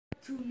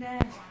too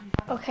nasty.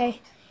 Okay.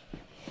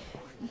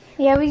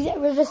 Yeah, we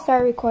just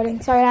started recording.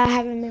 Sorry, I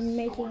haven't been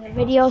making a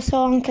video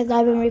song because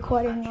I've been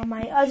recording on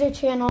my other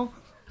channel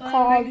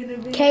called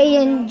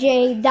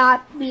KNJ.BFFs.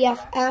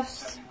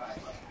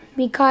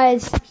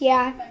 Because,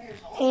 yeah,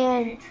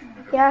 and,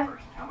 yeah,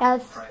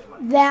 that's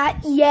that,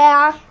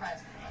 yeah.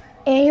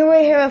 And here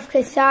we're here with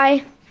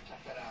Kasai.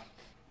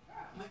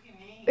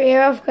 We're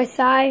here with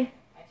Kasai.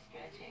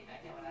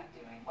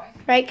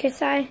 Right,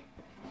 Kasai?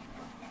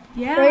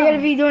 Yeah. We're going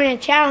to be doing a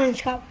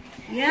challenge cup.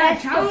 Yeah,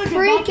 Guess the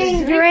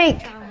freaking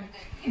drink.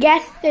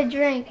 Guess the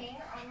drink.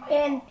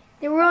 And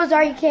the rules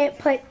are you can't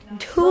put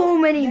too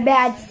many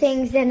bad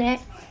things in it.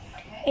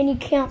 And you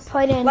can't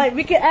put in... Like,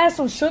 we could add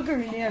some sugar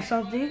in there or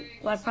something.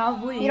 Like,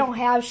 probably. You don't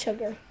have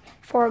sugar.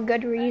 For a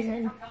good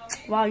reason.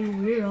 Wow, you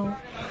real.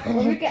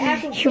 Well, we could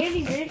add some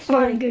candy drinks.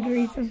 For a good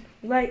reason.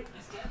 Like,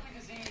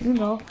 you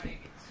know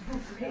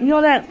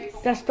that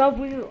stuff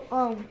we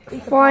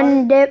eat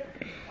Fun dip.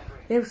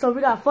 Yeah, so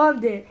we got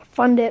fun dip.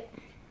 Fun dip.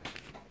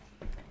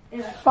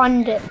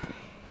 Fun dip.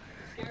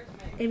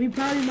 And we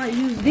probably might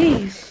use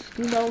these.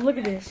 You know, look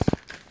at this.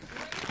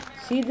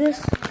 See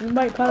this? We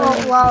might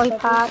probably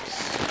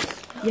lollipops.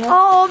 Yeah.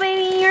 Oh,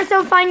 baby, you're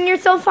so fun. You're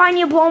so fun.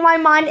 You blow my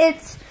mind.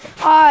 It's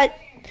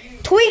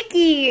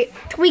Tweaky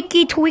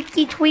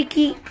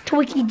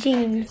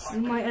jeans. We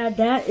might add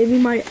that, and we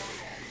might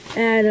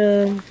add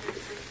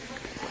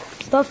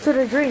stuff to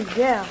the drink.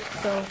 Yeah.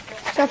 So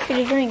stuff to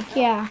the drink.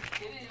 Yeah.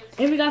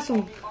 And we got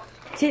some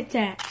Tic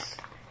Tacs.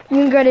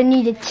 You're gonna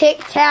need a Tic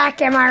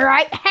Tac. Am I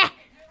right?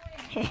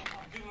 Okay.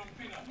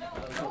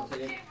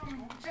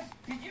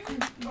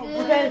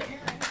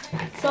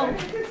 So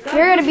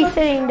you're gonna be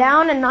sitting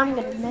down, and I'm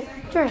gonna make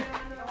a drink.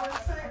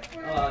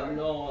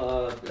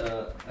 No,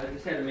 I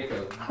just had to make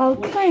a...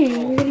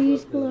 Okay, we're gonna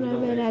use a little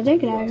bit of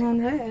Tic Tac on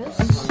this.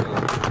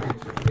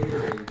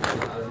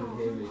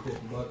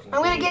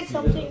 I'm gonna get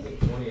something.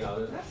 20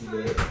 out of it, she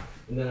did.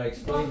 And then I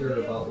explained to her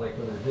about like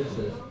when her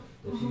dishes,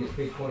 if she gets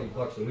paid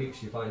 $20 a week,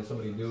 she finds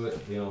somebody to do it,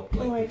 you know,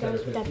 like 10 or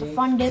 15. Got the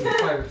fun dip. 5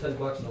 or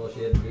 $10, and all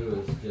she had to do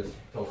is just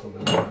tell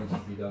somebody what needs to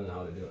be done and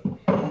how to do it.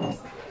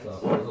 So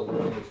it was a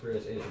learning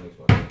experience, and she makes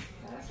money.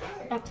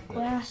 Got the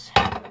glass. I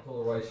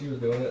told her why she was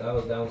doing it. I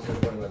was downstairs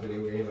playing my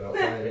video game and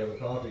outside having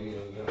coffee,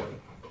 and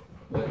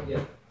but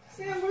yeah.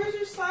 Sam, where's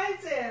your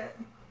slides at?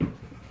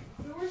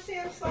 Where's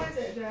Sam's slides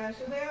at, Josh?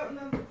 Are they out in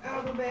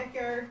the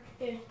backyard?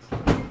 Yeah.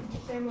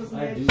 Sam was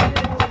mad. She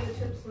didn't know the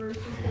chips were.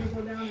 She's gonna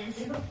go down and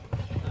see them.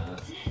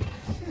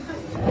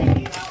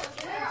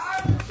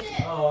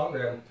 Oh, I'll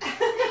grab them.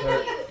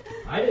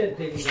 I didn't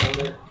take them down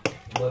there,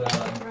 but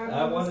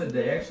I wanted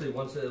to actually,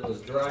 once it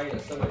was dry and a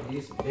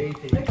semi-decent day,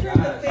 take the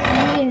trash.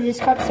 I'm using this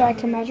cup so I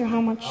can measure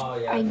how much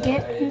I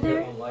get in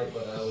there. Light,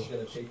 but I was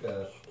going to take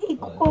a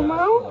equal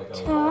amount.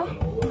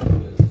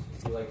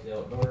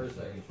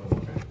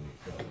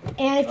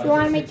 And if you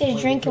want to make this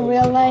drink in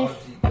real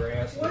life,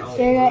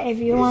 if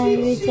you want to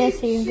use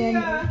this, you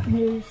can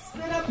use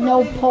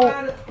no pulp.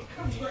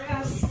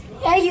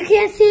 Yeah, you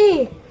can't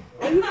see.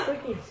 Are you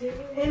freaking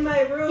serious? In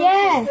my room,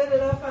 yeah. Set it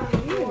up on the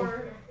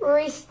floor.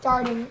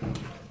 Restarting.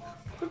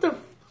 What the?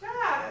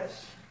 Josh.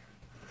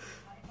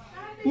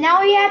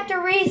 Now we have to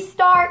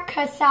restart,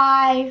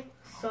 Kasai.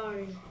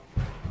 Sorry.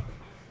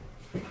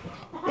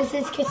 This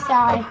is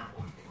Kasai.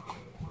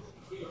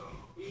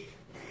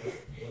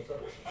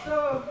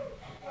 So,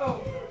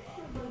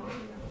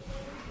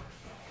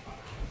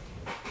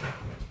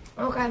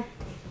 Okay.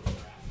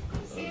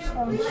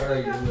 I'm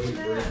sorry, you're really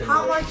breaking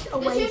How much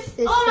awaits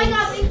this Oh my thing?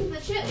 god, thank you for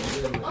the chips.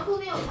 Uncle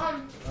Neil, Oh,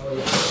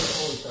 yeah. Oh,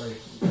 sorry.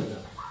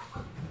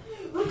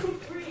 look how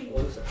pretty.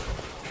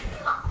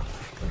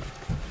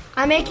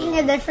 I'm making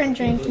a different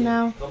drink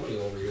now. Somebody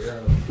over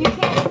here. You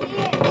can't see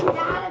it. Get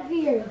out of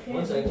here.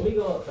 One second, let me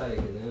go outside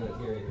again. Then I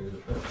can't hear the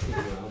person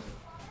around.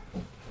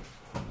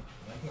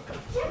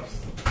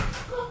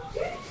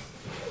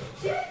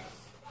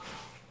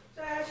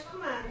 Josh,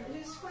 come on.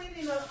 Who's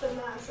cleaning up the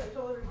mess? I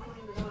told her to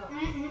clean it up.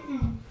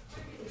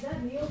 Is that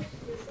Neil?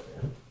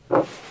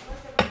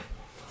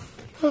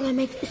 We're gonna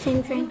make the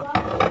same drink.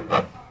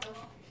 Can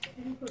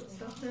you put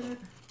stuff in it?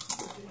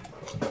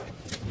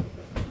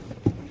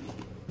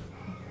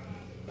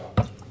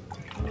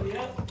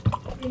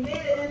 He made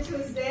it into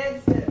his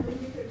dad's dip,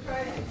 and you could try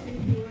it and see if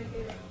you like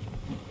it.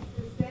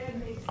 His dad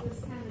makes this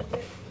kind of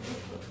dip.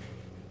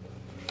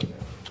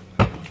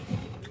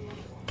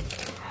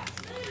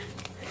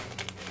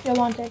 You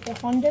want to take a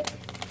fun dip?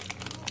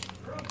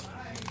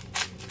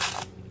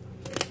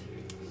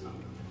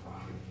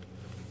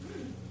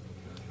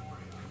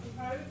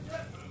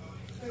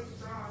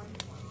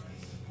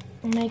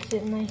 It makes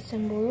it nice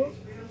and blue.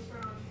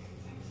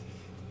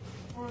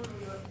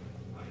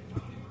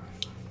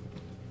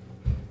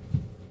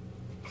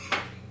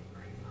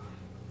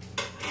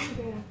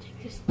 Take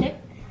this dip.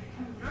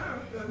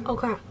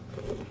 Okay.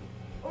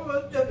 Oh,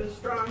 this dip is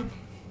strong.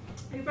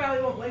 You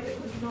probably won't like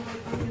it because you don't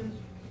like onions.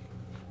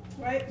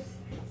 Right?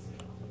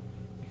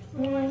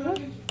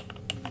 Mm-hmm.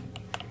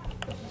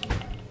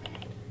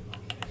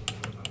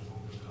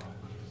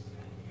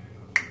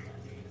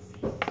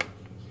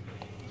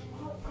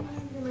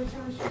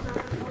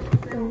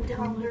 Don't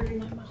tell me. I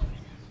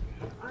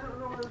don't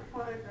know where the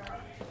flags are.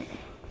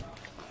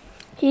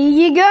 Here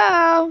you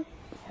go.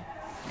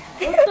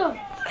 What the?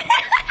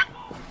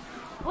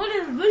 What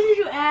did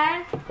you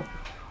add?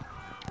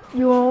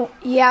 You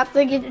have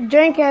to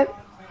drink it.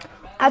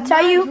 I'll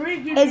tell you,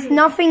 it's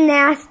nothing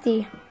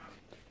nasty.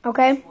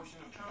 Okay?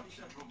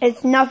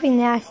 It's nothing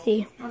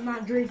nasty. I'm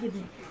not drinking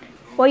it.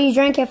 Well, you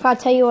drink it if I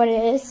tell you what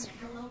it is.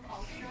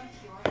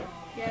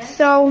 Yes.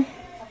 So,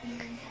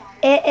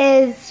 it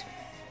is,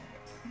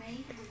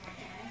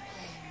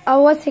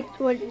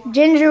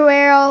 ginger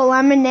ale,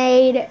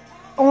 lemonade,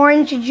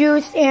 orange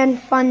juice, and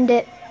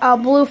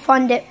blue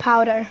Fundit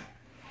powder.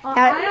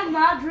 I am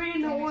not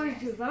drinking the orange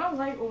juice. I don't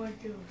like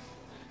orange juice.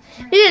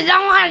 You just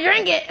don't want to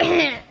drink it.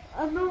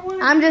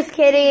 I'm just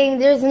kidding.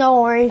 There's no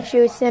orange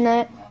juice in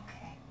it.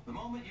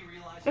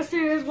 That's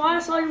serious. Why I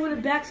saw you with a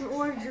back some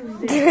orange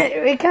juice?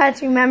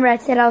 Because remember, I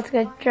said I was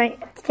going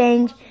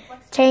to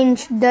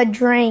change the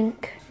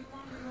drink.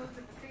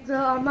 So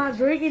I'm not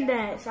drinking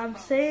that. So I'm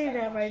saying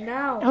that right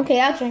now. Okay,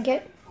 I'll drink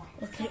it.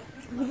 Okay.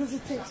 What does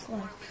it taste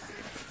like?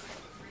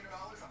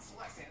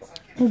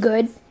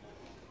 Good.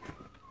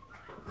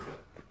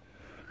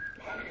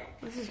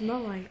 What does it smell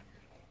like?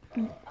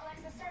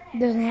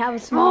 Doesn't have a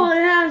smell.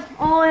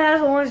 Oh, it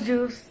has orange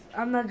juice.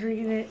 I'm not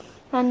drinking it.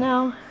 I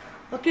know.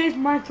 Okay, it's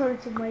my turn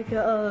to make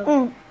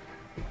a.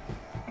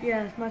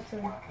 Yeah, it's my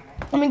turn.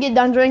 Let me get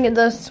done drinking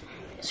this.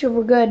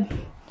 Super good.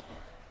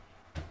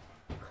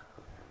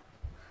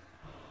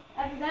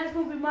 After that's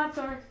gonna be my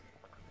turn.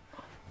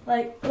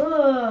 Like,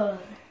 ugh.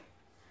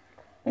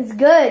 It's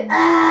good.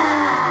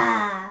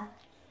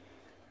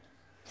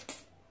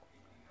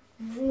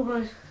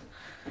 What?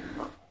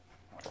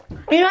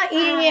 You're not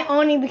eating it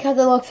only because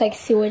it looks like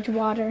sewage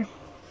water.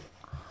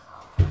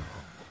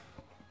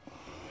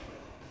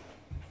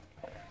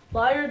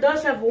 Liar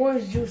does have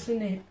orange juice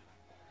in it.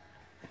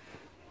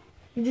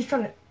 You're just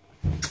trying to.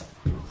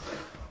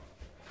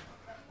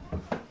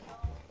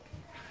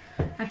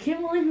 I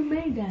can't believe you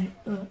made that.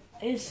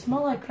 It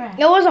smelled like crap.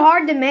 It was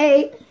hard to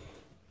make.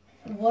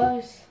 It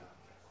was.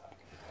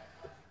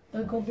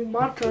 It's gonna be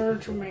my turn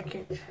to make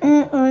it.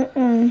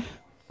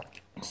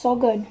 So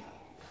good.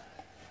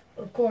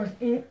 Of course.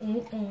 So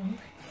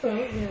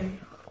good.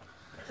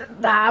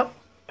 That.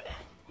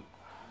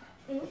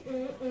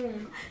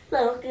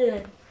 So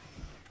good.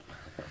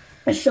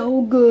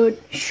 So good.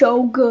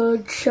 So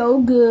good. So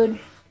good.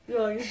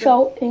 Yo, you're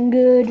So and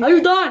good. done. Are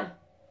you done?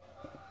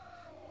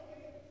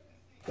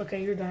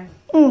 Okay, you're done.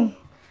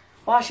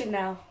 Wash it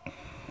now.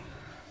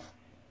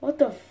 What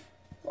the?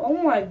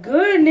 Oh my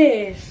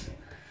goodness.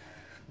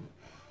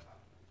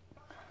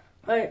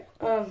 Wait,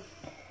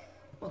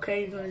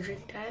 okay, you're gonna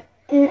drink that?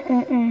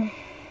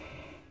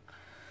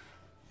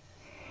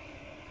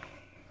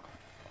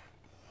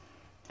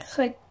 It's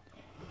like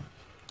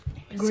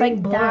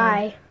Green blood.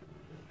 dye.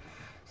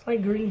 It's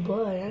like green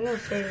blood. I don't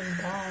say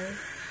it's dye.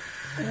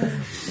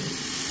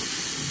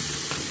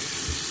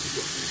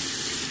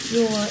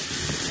 You know what?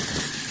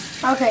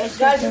 Okay, it's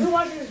Guys, if you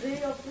watch this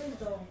video, please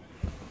don't.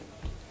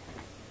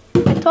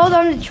 I told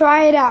them to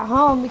try it at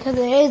home because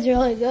it is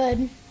really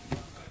good.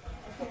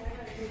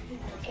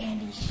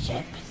 Andy's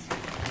chips.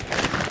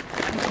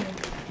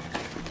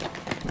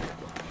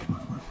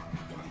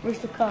 Where's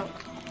the cup?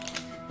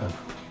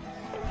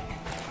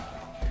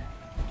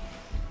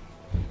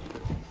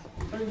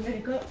 Where's the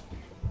cup?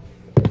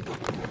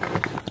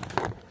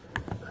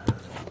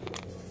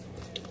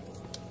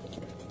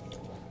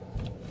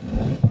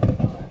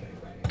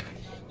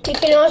 You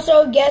can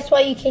also guess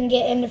what you can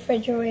get in the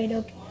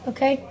refrigerator,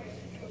 okay?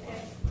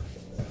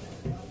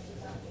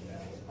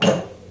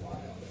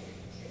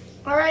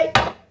 Alright.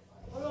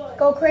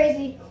 Go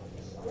crazy.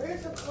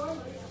 Where's the corn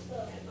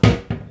stuff?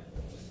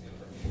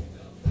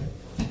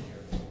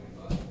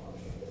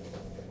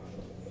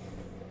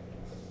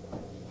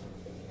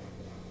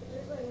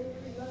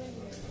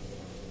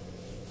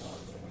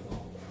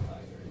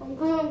 I'm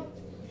going.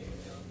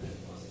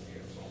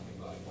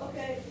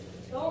 Okay,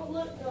 don't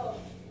look though.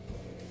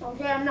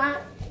 Okay, I'm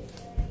not.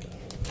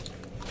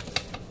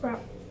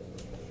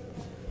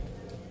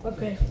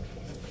 Okay.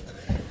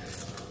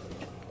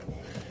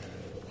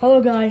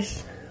 Hello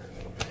guys.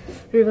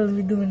 We're gonna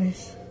be doing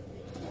this.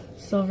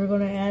 So we're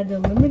gonna add the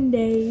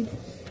lemonade.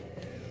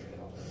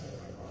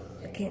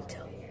 I can't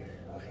tell.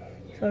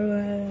 So we're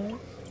gonna add.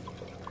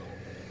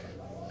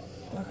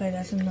 Okay,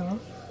 that's enough.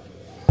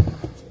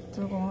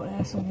 So we're gonna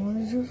add some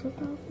orange juice with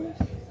that, please.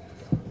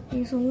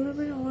 Need a little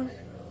bit of orange.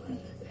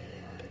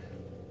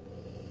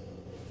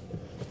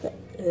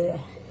 Yeah.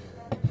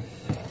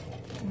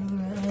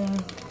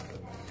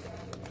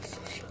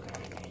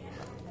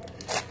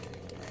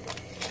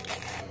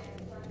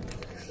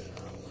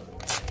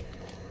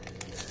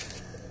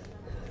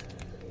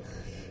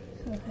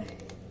 Okay.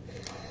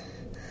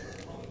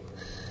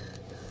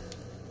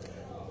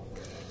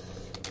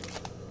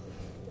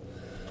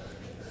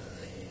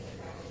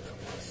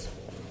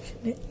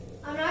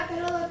 I'm not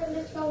gonna look, I'm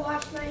just gonna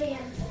wash my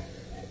hands.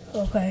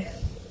 Okay.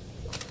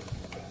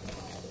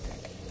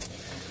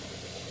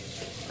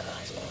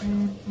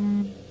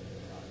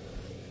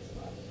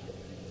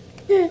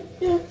 We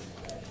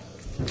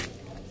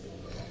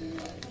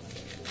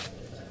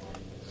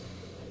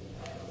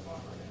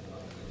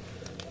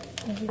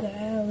gotta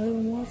add a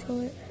little more to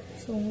it.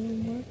 So a little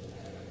more.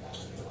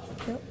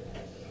 Yep.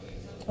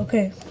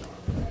 Okay.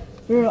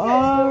 We're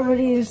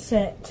already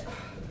set.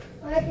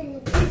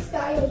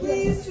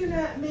 Please do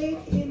not make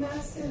a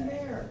mess in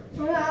there.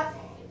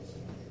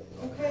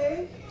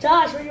 Okay?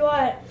 Josh, where you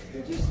at?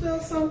 Did you spill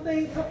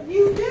something?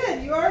 You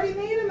did. You already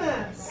made a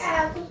mess.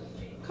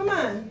 Come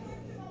on.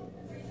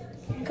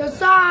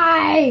 Cause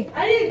I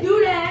didn't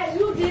do that.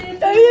 You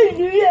did. I didn't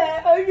do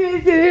that. I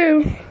didn't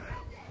do that.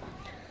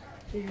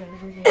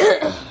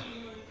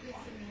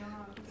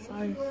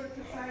 Sorry.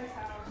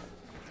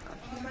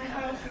 My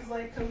house is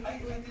like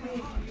completely clean.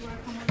 You want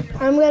to come over here?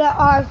 I'm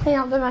gonna clean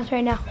up the mess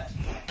right now.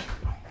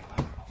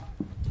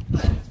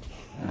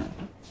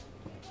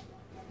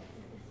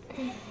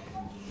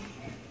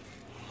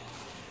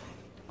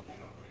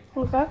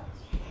 Okay.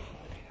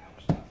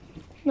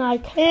 No, I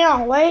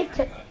can't wait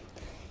to.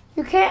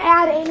 You can't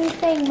add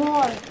anything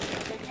more.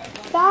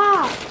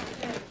 Stop.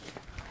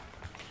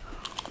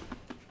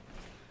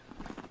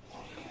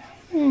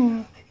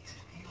 You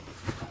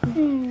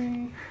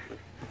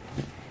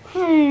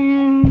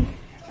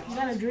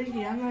gotta drink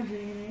it. I'm not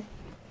drinking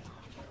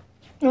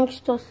it.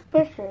 Looks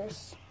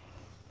suspicious.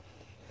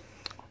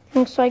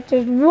 Looks like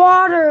there's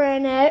water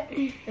in it.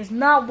 It's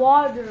not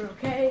water,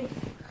 okay?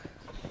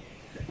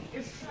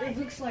 It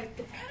looks like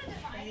the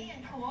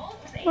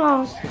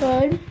Oh, it's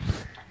good.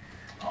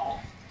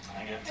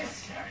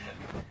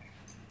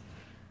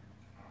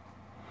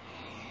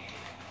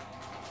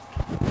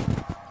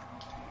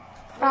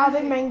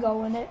 Probably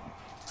mango in it.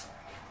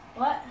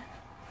 what?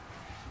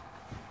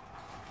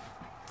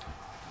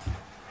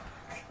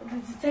 What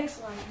does it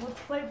taste like? What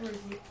flavor is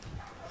it?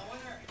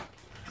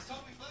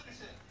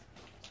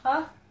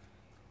 Huh?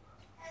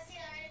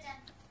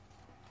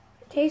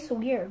 It tastes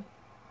weird.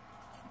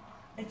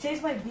 It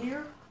tastes like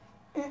beer?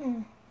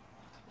 Mm-mm.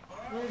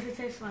 What does it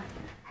taste like?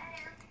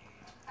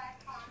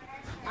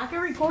 I can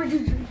record you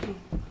drinking.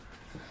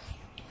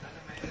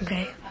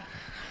 Okay.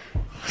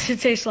 What's it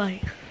taste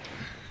like?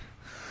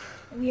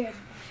 Weird.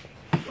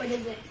 What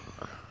is it?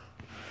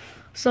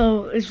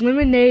 So it's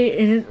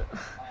lemonade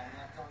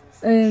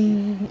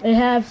and it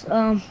has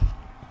a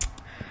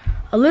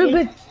little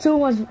bit too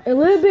much, a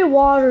little bit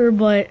water,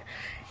 but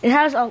it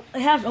has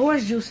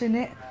orange juice in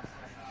it.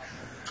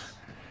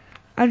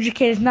 I'm just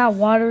kidding, it's not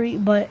watery,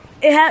 but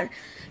it has.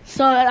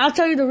 So I'll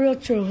tell you the real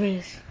truth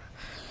is.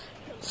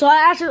 So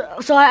I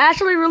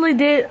actually really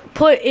did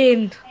put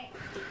in.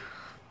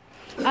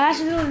 I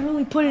actually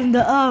really put in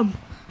the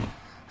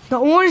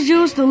orange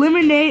juice, the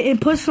lemonade, and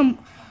put some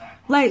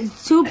like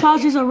 2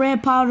 pouches of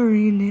red powder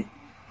in it.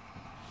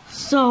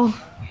 So.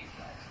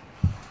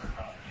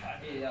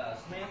 Hey,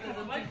 Samantha,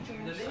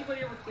 does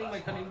anybody ever clean my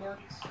cutting board?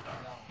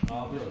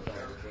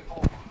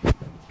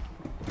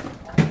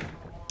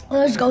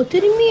 Let's go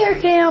to the mirror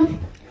cam.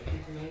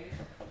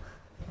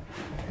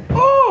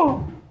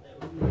 Oh!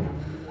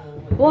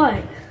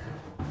 What?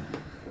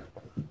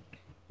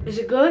 Is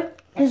it good?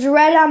 It's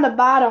red on the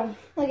bottom.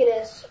 Look at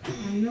this.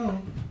 I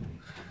know.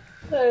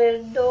 Look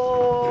at the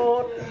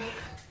door.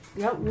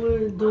 Yep, we're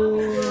the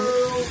door.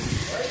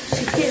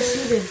 She can't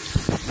see this.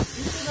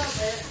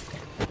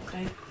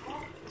 Okay.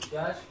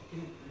 Josh,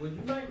 would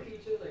you mind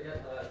peaches? I got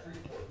 3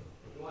 4.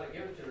 If you want to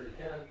give it to her, you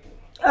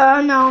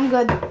can. No, I'm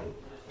good.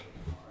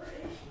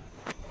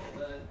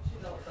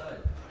 She's outside.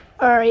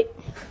 Alright.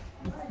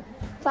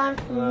 Time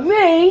for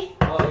me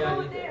Oh, yeah,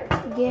 you did.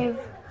 to give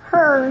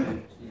her,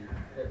 him,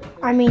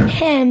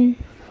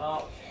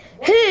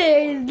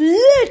 his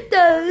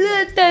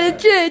little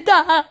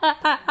cheetah.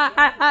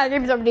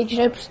 Give me some of these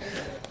chips.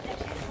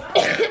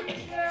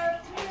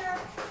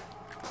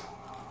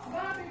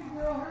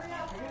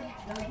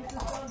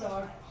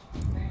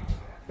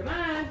 Come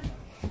on.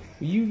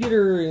 You get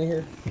her in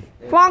here.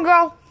 Come on,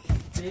 girl.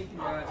 Thank you,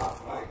 Josh.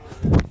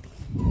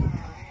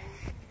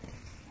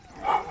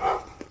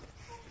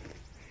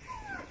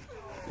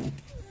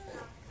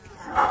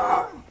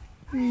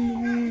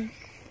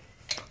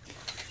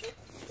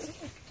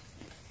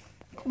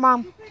 Come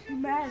on.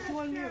 Matt, it's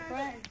one of your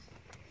friends.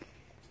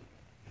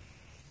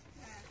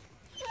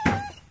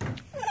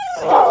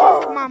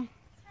 Come on.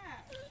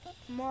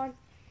 Come on.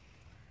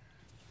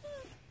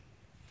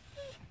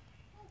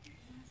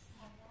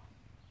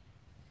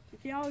 You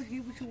can't always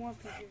get what you want,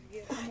 Peaches.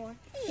 Yeah, come on.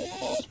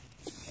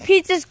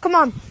 Pizzas, come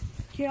on. You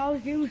can't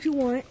always get what you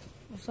want.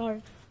 I'm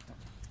sorry.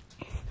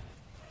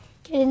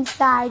 Get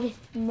inside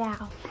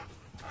now.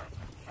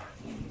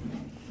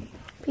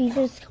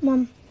 Pizzas, come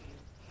on.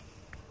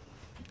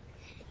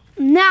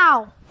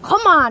 Now,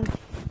 come on.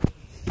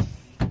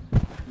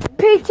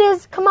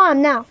 Peaches, come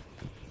on now.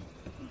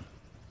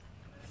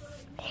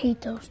 I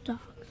hate those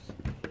dogs.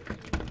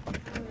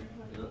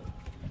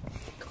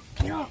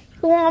 Get up.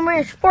 You want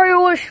me to spray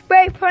you with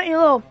spray paint, you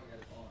little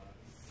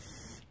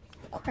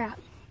crap.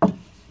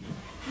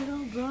 You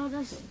know, bro,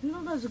 that's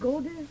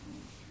golden.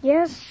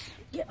 Yes.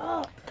 Get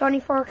up.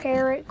 24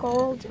 karat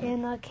gold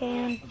in a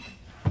can.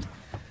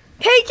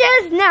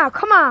 Peaches, now,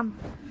 come on.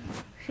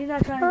 She's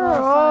not trying to go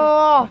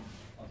outside.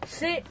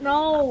 Sit,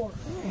 no.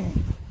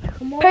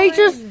 Come on.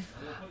 Peaches,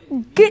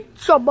 get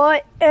your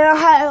butt in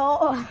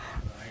hell.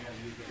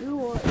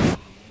 You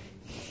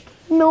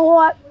know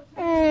what?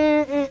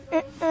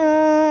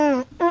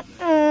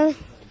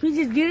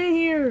 Peaches, get in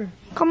here.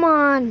 Come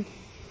on.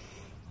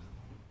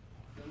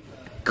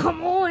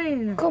 Come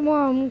on. Come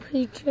on,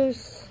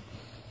 Peaches.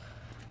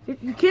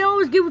 You can't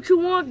always get what you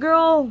want,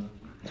 girl.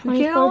 You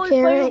can't 24 always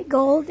play karat with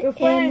gold. your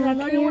friends. I And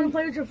know you want to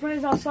play with your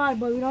friends outside,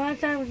 but we don't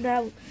have time for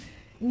that.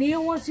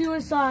 Neil wants you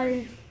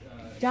inside.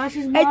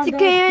 Josh's mom It's a does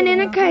can too.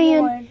 and a Come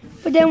can. on.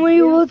 But then when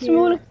you will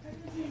smooth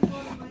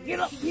it. Get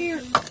up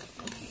here.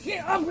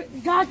 Get up.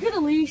 Josh, get a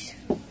leash.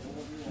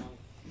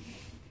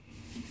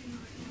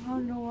 Oh,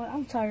 you know what?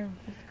 I'm tired of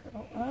this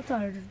girl. I'm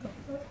tired of this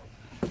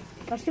girl.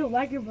 I still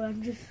like her, but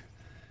I'm just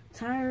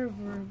tired of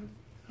her.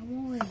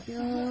 Come on, get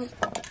up.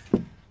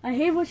 I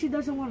hate when she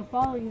doesn't want to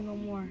follow you no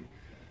more.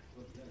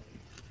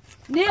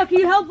 Neil, can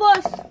you help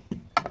us? Huh?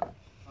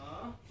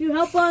 Can you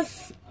help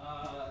us?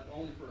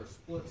 Only for a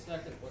split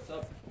second. What's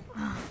up?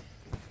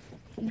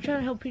 I'm trying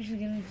to help Peaches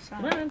get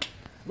inside.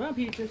 Come on,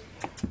 Peaches.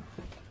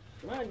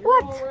 Come on, you're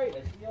What? all right. I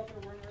see you out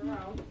there running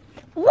around.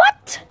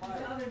 What?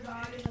 The other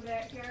dog in the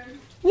backyard.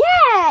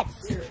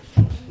 Yes.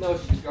 No,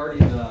 she's guarding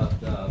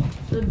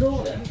The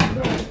door.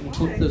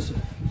 Put this,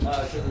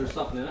 because there's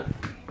something in it.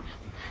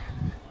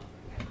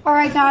 All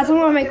right, guys. I'm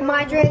gonna make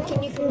my drink,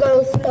 and you can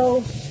go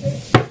stove.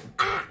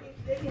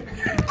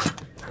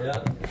 Yeah.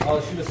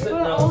 Oh, she was sitting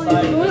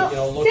outside,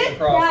 looking Sit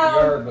across down. the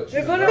yard, but she's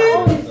You're gonna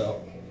not, own-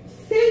 so.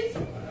 Sit.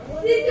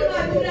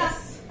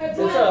 It's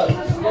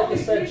like I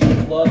said, she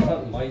loves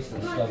hunting mice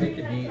and stuff. It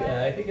could be,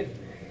 I think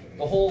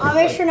the hole. I'll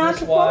make sure not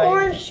to put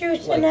orange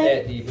juice like in it.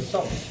 that deep. It's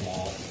something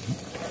small.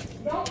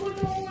 Don't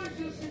put no orange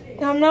juice in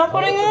it. I'm not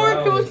putting All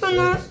orange around, juice in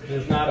that.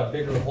 there's not a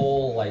bigger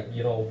hole like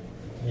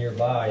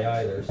nearby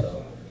either.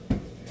 So.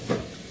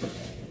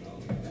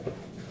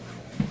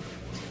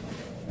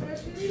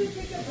 Gosh, you need to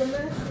pick up the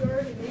mess you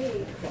already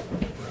made.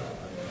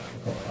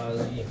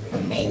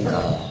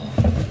 Mango.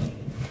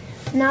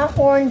 Not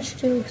orange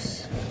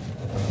juice.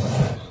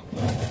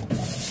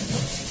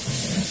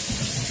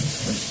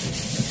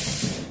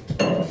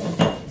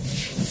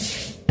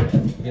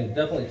 You can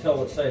definitely tell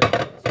what side it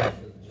is. It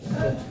just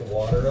soaks the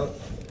water up.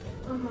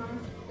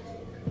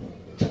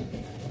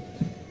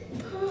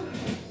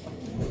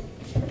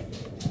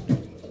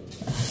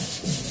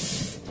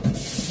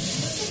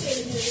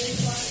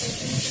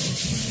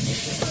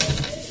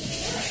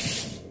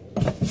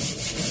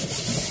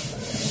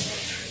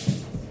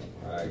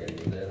 I gotta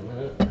do that in a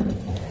minute.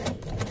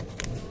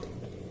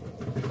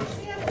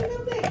 Yeah, pick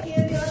up that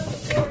candy off the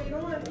floor. You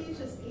don't want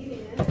Peaches eating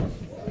it.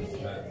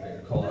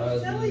 Alright, call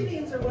Those jelly Ozzy.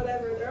 beans or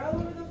whatever, they're all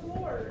over the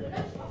floor.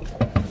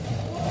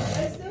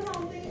 I still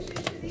don't think she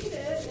should eat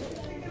it. You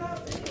should pick it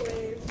up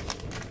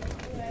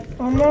anyways.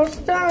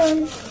 Almost done.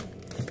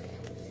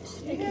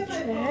 You have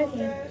my drag phone,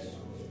 it. Josh.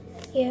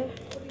 Yeah,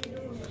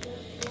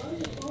 What are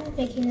you doing?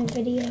 making a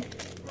video. Huh?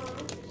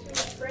 She was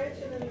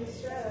scratching in the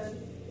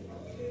shed.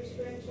 She was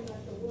scratching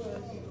at the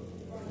wood.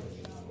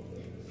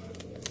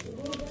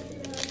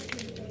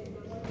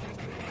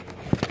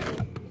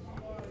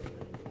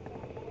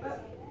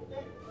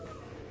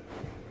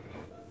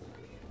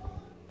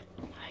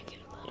 I get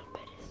a little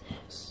bit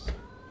of this.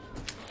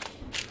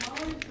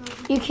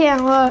 You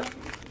can't look.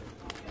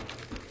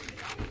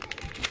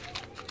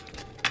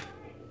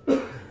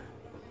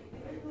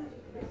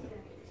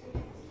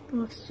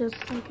 Looks just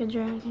like a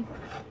dragon.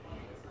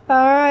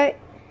 Alright.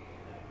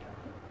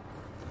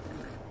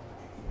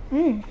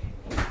 You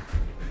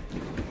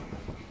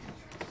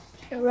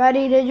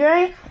ready to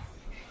drink?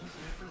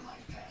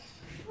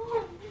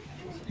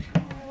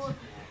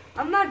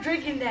 I'm not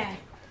drinking that.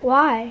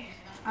 Why?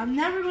 I'm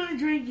never gonna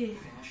drink it.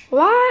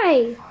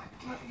 Why?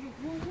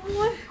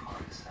 What?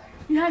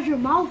 You had your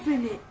mouth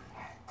in it.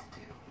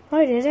 No,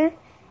 it isn't.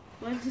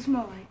 What does it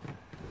smell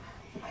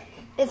like?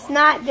 It's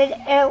not.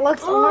 It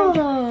looks orange.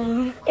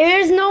 Oh,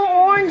 There's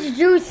no orange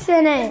juice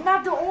in it's it.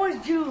 not the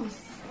orange juice.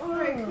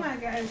 Alright, come on,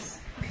 guys.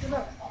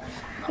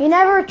 You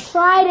never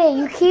tried it.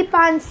 You keep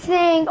on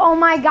saying, "Oh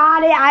my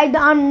God,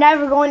 I'm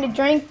never going to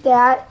drink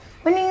that,"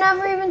 when you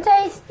never even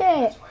taste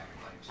it.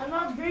 I'm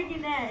not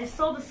drinking that. It's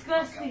so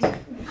disgusting.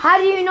 How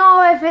do you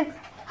know if it's?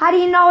 How do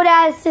you know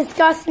that it's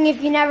disgusting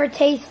if you never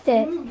taste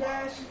it? Ooh, Josh.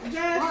 Why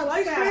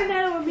Josh, you spraying stop.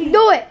 that on me?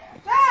 Do it.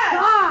 Josh!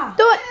 Ah!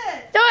 Do it.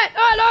 Do it.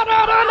 Oh, no.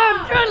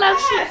 Do it.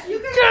 Let's Josh, you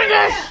can do hurt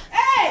this. him.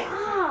 Hey!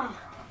 Ah!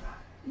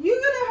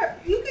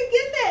 You could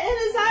get that in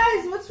his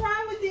eyes. What's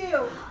wrong with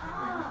you?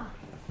 Ah!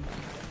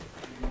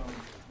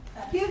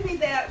 Give me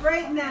that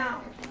right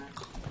now.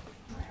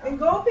 And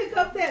go pick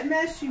up that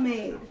mess you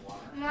made.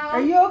 Are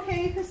you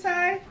okay,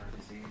 Kasai?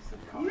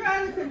 You're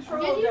out of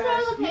control, Did you throw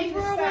Josh. the You need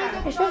paper to away?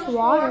 stop. It's just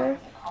water.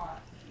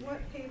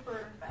 What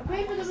paper? The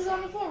paper that was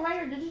on the floor, right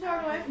here. Did you throw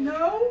it away?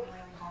 No?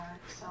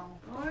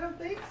 Oh, I don't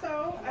think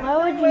so. Why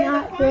would you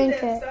not drink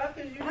it?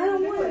 I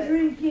don't want to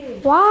drink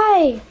it.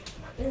 Why?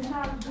 It's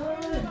not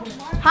good.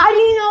 How do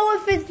you know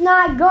if it's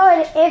not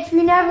good if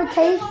you never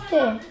taste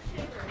it?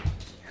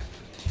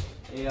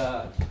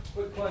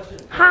 Quick question.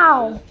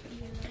 How?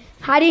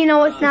 How do you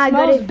know it's not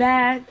smells good?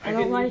 bad. I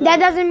don't like That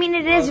doesn't mean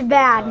it is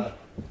bad.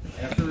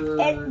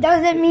 It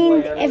doesn't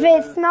mean if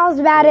it smells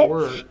bad.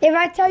 If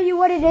I tell you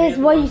what it is,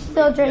 will you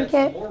still drink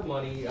it? More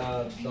money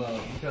because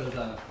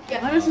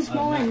Why does it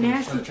smell like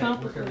nasty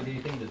tropical?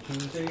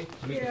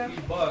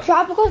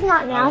 Tropical's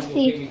not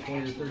nasty.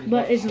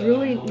 But it's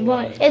really,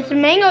 but It's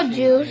mango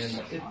juice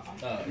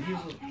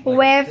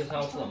with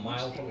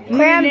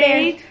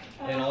cranberry.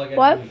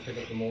 What?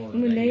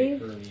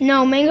 lemonade.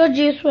 No, mango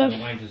juice with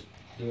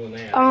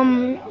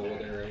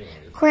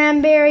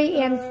cranberry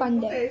and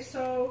sundae. Okay,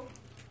 so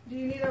do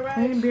you need a ride?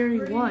 Cranberry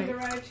Where do you what? need a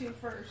ride to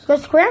first?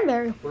 What's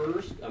cranberry?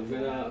 First, I'm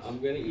gonna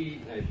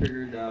eat. I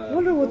figured. I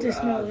wonder what this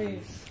smell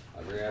is.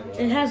 I'll grab,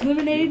 It has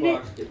lemonade in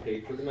it? get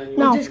paid for the menu.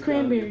 No. Or just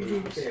cranberry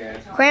juice?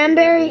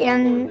 Cranberry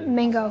and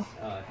mango.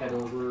 Head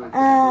over.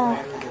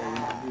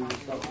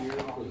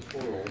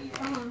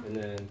 And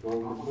then go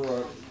over to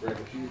Brooke, grab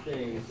a few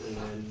things, and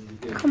then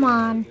you can. Come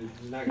on.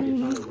 Not get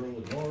time to room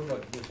the door,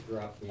 but just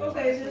drop me.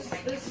 Okay,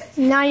 this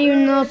Not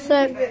even no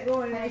sip. get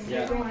going as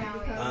Yeah. we're going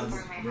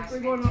because we're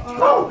going to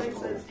all the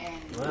places.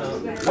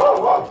 Wow.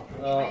 Stop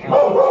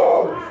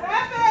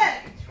it!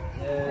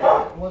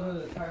 It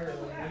wasn't as tired as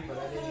me, but I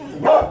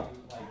didn't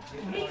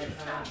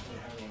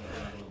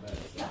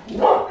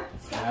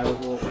I was a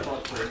little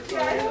frustrated.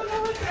 Yeah, I don't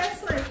know what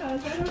that's like,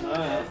 cause I don't know what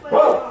that's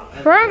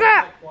like. Bring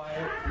it.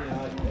 Quiet, you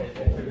know, I took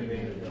advantage of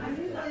it. I'm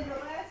usually the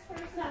last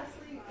person to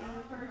sleep and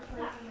the first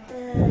person to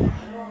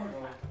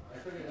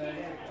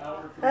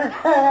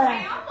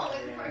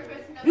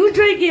You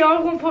drink it.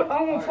 I'm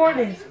gonna pour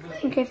this.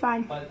 Okay,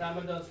 fine. By the time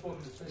I'm done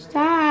smoking the cigarette,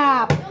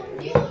 Stop.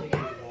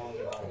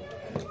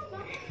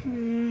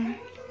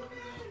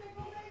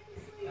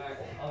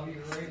 I'll be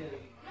right in.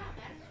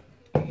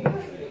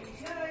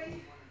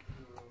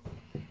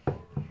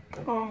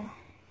 Oh.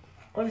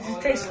 What does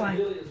it taste like?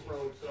 Amelia's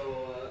road,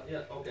 so, yeah,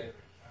 okay.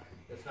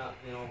 It's not,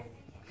 you know,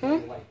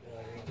 like,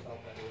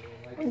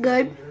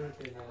 Good.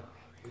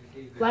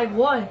 Like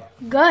what?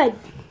 Good.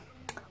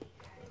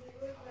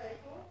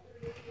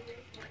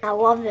 I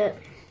love it.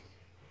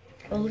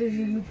 Oh, what is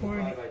you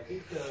pouring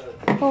it?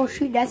 Oh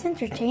shoot, that's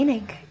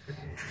entertaining.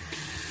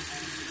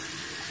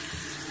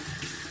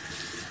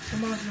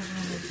 Come on, come on.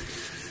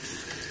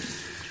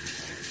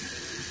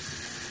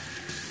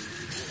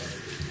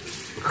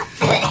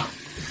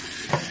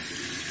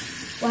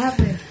 What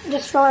happened?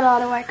 Just throw it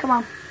all away. Come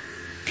on.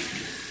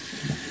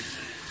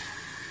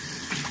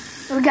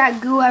 We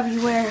got goo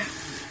everywhere.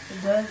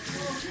 It does?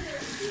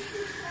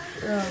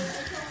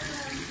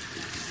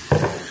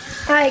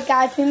 Alright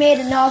guys, we made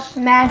enough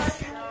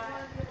mess.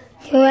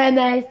 And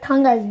my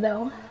tongue is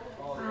blue.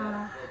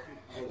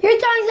 Your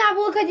tongue's not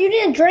blue because you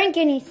didn't drink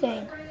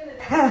anything.